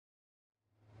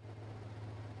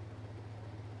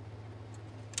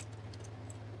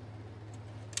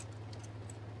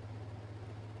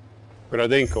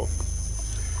Gradenko.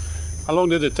 How long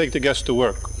did it take the gas to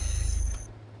work?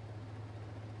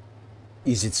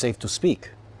 Is it safe to speak?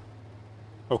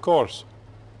 Of course.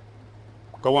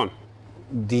 Go on.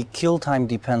 The kill time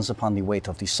depends upon the weight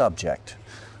of the subject.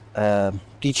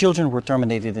 The children were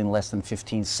terminated in less than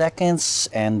 15 seconds,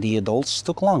 and the adults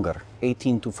took longer,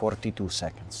 18 to 42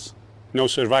 seconds. No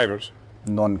survivors?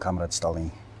 None, Comrade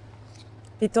Stalin.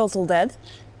 The total dead?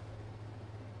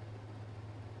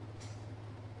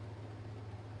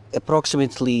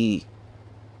 Approximately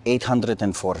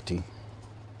 840.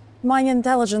 My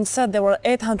intelligence said there were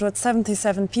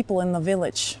 877 people in the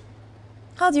village.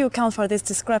 How do you account for this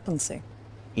discrepancy?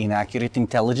 Inaccurate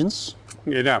intelligence?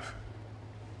 Enough.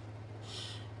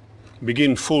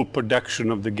 Begin full production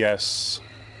of the gas.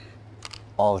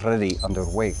 Already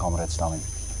underway, Comrade Stalin.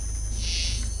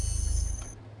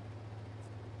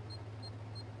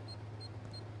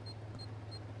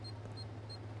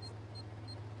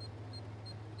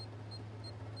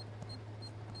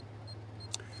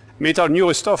 Meet our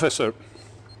newest officer.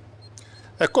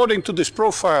 According to this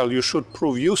profile, you should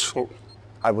prove useful.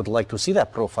 I would like to see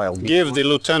that profile. Give the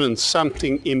lieutenant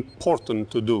something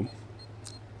important to do.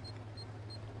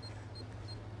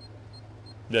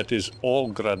 That is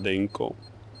all, Gradenko.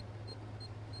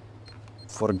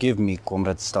 Forgive me,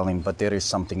 Comrade Stalin, but there is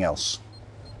something else.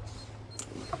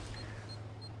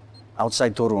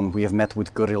 Outside Torun, we have met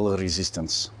with guerrilla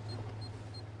resistance.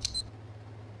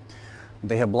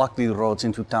 They have blocked the roads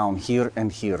into town here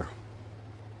and here.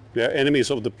 They are enemies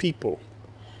of the people.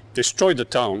 Destroy the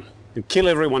town and kill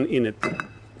everyone in it.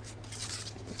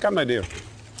 Come, my dear.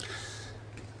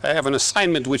 I have an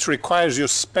assignment which requires your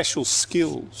special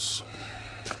skills.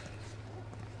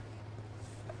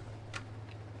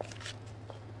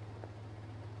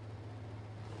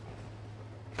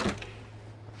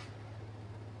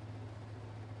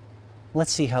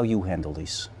 Let's see how you handle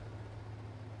this.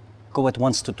 Go at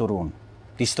once to Torun.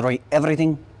 Destroy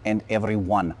everything and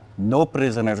everyone. No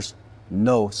prisoners,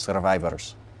 no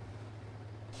survivors.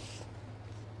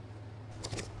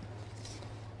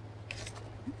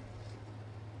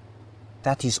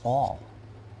 That is all.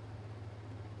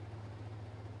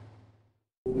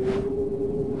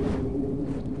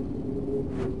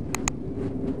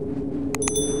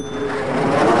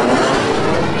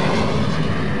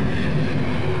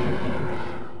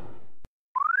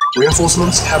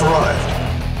 Reinforcements have arrived.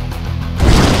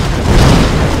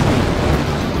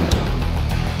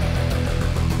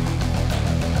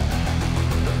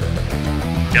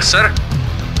 Yes, sir.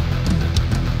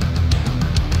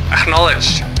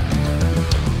 Acknowledged.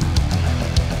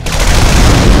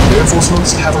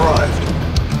 Reinforcements have arrived.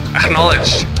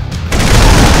 Acknowledged.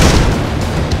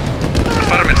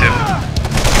 Affirmative.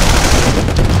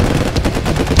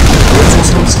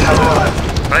 Reinforcements have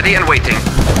arrived. Ready and waiting.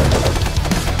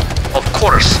 Of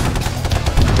course.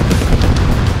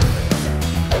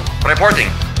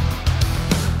 Reporting.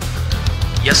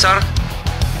 Yes, sir.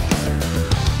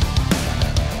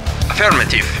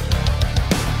 Affirmative.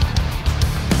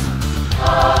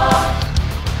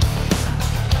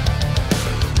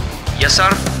 Yes, sir.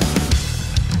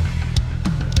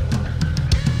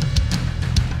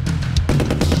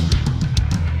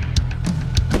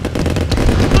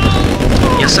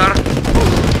 Yes, sir.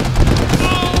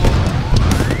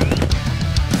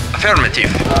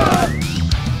 Affirmative.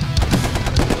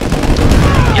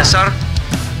 Yes, sir.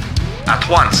 At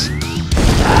once.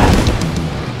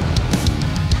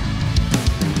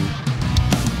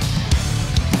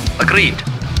 Agreed.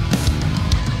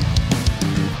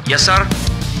 Yes, sir.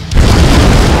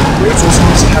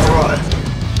 Reinforcements have arrived.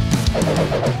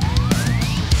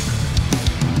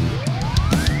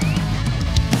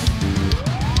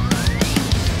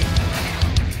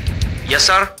 Yes,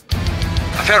 sir.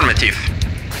 Affirmative.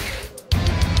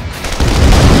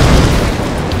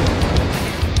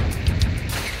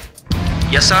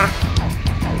 Yes, sir.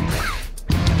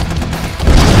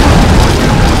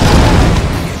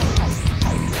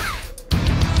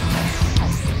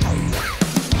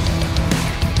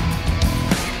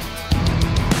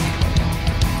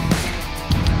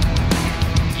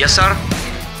 Yes, sir.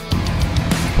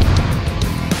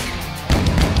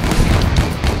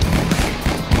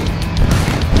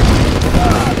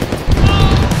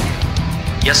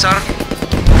 Yes, sir.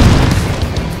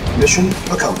 Mission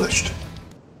accomplished.